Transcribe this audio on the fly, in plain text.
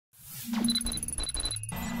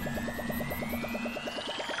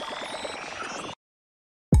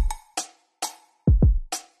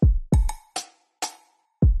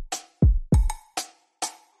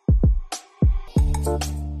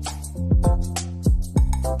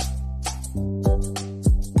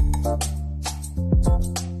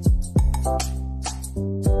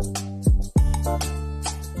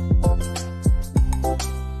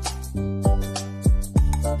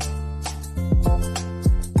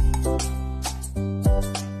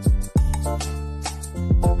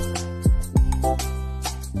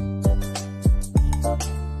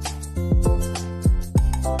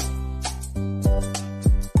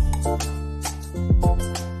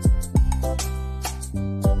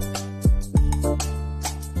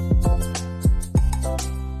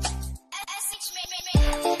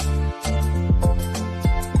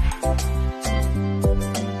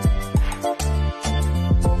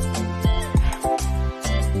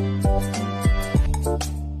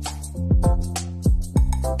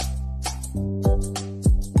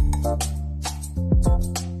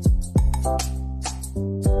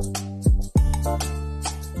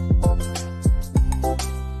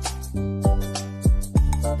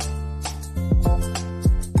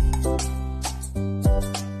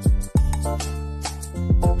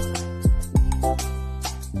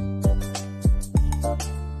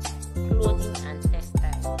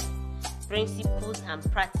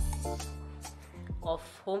and practices of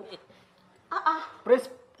home.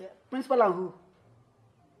 Principal and who?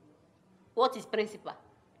 What is principal?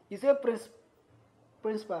 You say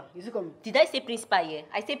principal. Is he coming? Did I say principal here?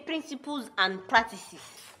 I say principles and practices.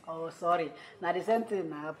 Oh, sorry. Now the same thing.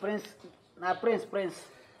 Now prince.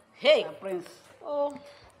 Hey. Prince. Oh.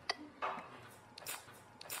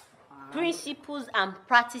 Principles and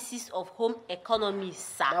practices of home economy,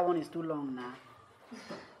 sir. That one is too long now.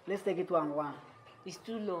 Let's take it one. It's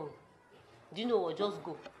too long. Do you know what? Just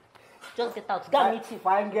go. Just get out. Go and meet him.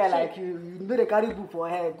 Fine girl like you know they carry book for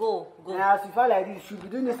head. Go. And as you find like this, you should be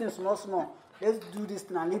doing this thing small. Let's do this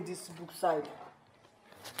thing and leave this book side.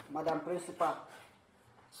 Madam Principal.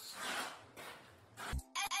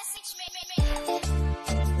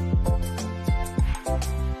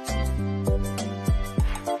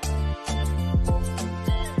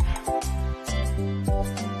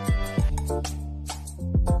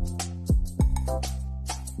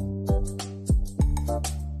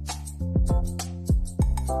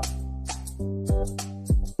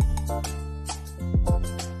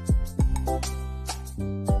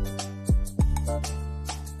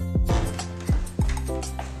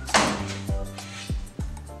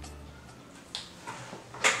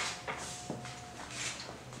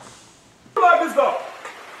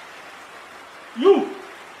 You,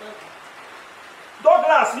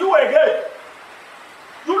 Douglas, you again.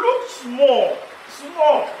 You look small,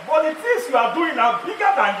 but the things you are doing are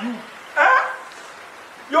bigger than you. Eh?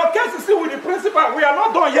 Your case is still with the principal. We are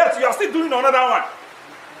not done yet. You are still doing another one.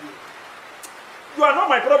 You are not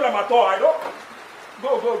my problem at all. I don't.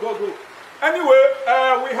 Go. Anyway,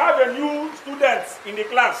 we have a new student in the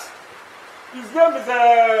class. His name is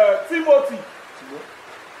Timothy.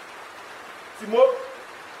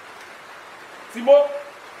 Timo.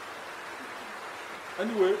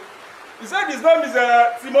 Anyway, he said his name is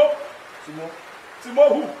Timo. Timo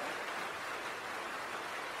who?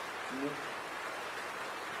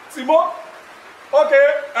 Timo. Okay.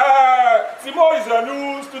 Timo is a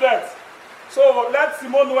new student. So let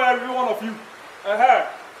Timo know every one of you.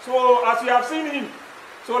 So as you have seen him,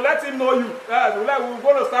 so let him know you. We're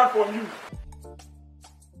going to start from you.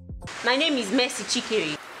 My name is Mercy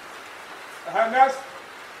Chikere. Next.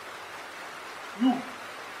 You.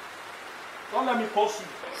 Don't let me pause you.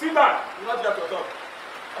 Sit down. You not get your talk.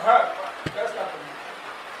 Let's start from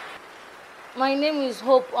you. My name is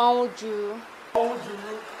Hope Anwoju.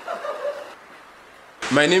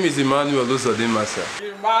 My name is Emmanuel Ozodin Masa.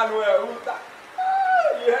 Emmanuel,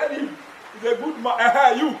 you heard him. He's a good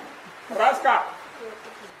man. You, Rascal.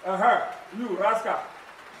 You, Rascal.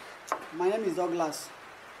 My name is Douglas.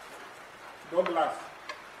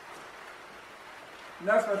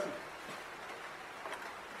 Next person.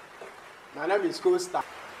 My name is Costa.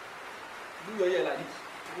 Do your ear like this.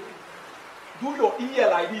 Do your ear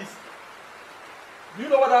like this. Do you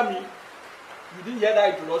know what that means? You didn't hear that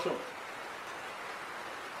introduction.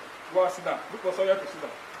 Go and sit down. Look for someone to sit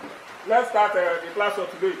down. Let's start the class for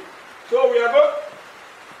today. So we are going.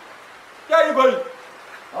 Where are you going?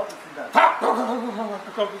 How to sit down?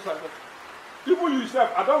 Come this side. Even you yourself,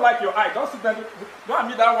 I don't like your eye. Don't sit down. Don't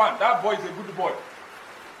admit that one. That boy is a good boy.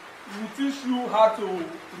 He will teach you how to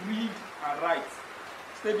read and write.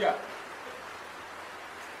 Stay there.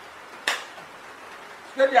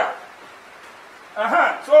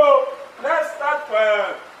 So let's start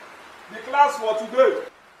the class for today.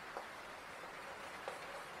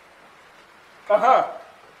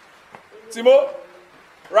 Timo,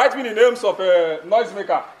 write me the names of a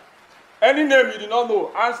noisemaker. Any name you do not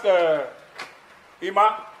know, ask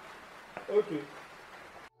Ima. Okay.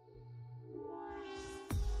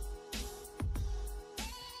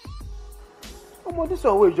 Omo, this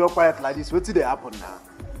one wey you just quiet like this, wetin dey happen now?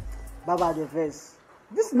 Baba the first.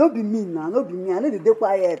 This no be me now, no be me. I need to dey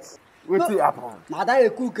quiet. Wetin happen? Now that a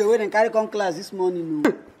cook wey dem carry come class this morning.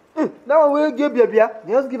 No. That one wey give bia.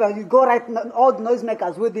 They just give am you go write all the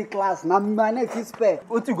noisemakers wey dey class. Now my next is spare.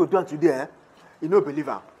 Wetin you go do am today, eh? You no believe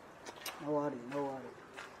am. No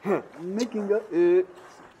worry. Make him go.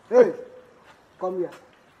 Hey, come here.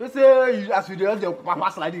 You say as you dey just dey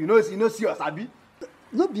pass like this, you no see us, abi?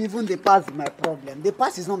 No be even the past is my problem. The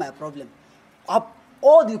past is not my problem.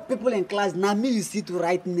 All the people in class, now me you see to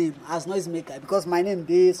write name as noisemaker because my name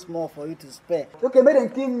dey small for you to spare. Okay, make them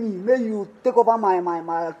kill me. May you take over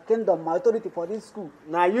my kingdom, my authority for this school.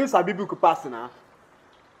 Now you sabi book pass now.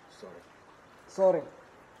 Sorry.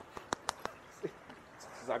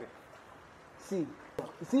 Sorry. See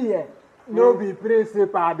here. No be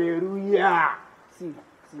principal dey rule here. See.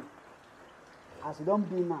 As you don't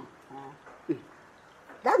be now.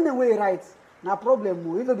 That name wey you write, na problem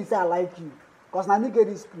o. If no be say I like you, cause na me get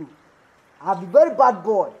this school. I be very bad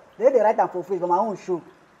boy. They write am for face for my own show.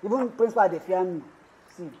 Even principal they fear me.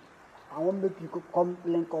 See, I won't make you come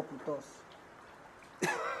link up with us.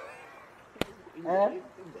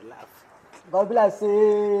 God be like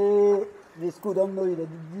say the school don't know you. They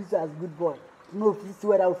do this as good boy. You know, if you see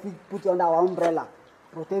whether we put you under our umbrella,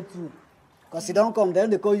 protect you. Cause you don't come, then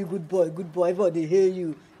they call you good boy, good boy. Everybody they hear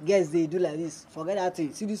you. Guess they do like this. Forget that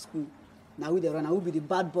thing. See this school. Now we the run. Now we be the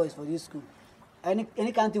bad boys for this school.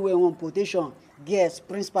 Any country where you want protection, guess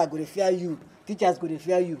principal go to fear you, teachers go to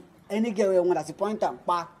fear you. Any girl where you want as a point and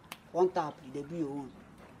pa, one tap, they be your own.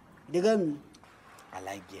 They get me. I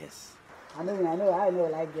like yes. I know, I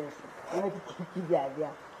like this. I know to keep the idea.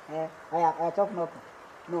 I talk nothing.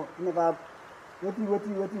 No, never. What you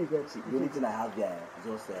get? See, the only thing I have there is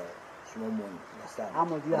just small money. Understand? How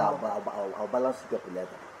much do you have? I'll balance it up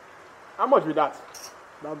later. How much with that?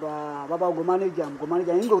 Baba, go manage him.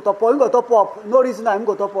 Him go top up. No reason I'm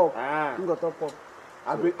go top up. Him go top up.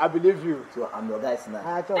 I believe you. So I'm your guys now.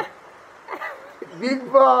 I talk.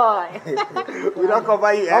 Big boy. We don't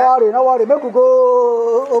cover you. No worry. Make we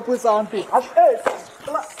go open something. Hey.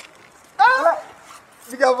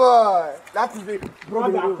 Bigger boy. That is it.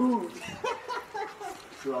 Brother, cool.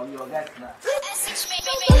 So I'm your guys now.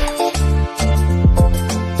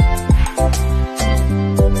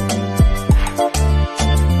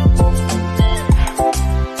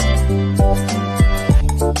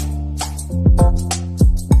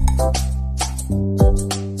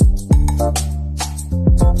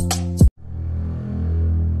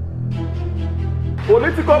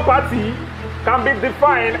 Political party can be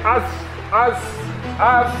defined as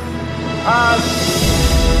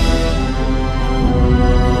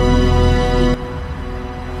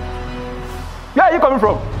Where are you coming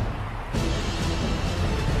from?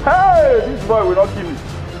 Hey, this boy will not kill me.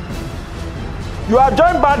 You are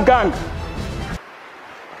joined bad gang.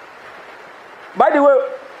 By the way,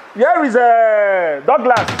 here is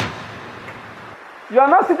Douglas. You are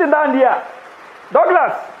not sitting down there.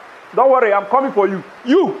 Douglas, don't worry, I'm coming for you.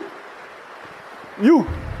 You.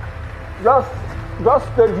 Just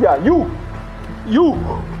stay here. You.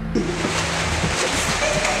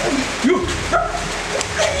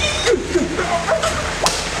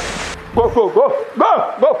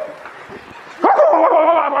 Go.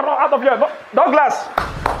 Out of here. Douglas.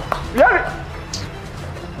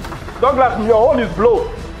 Douglas, your own is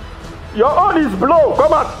blow.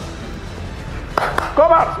 Come out.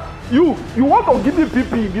 You want to give me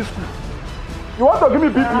PP in this school? You want to give me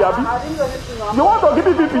PP, Abi? You want to give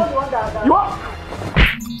me PP? You want?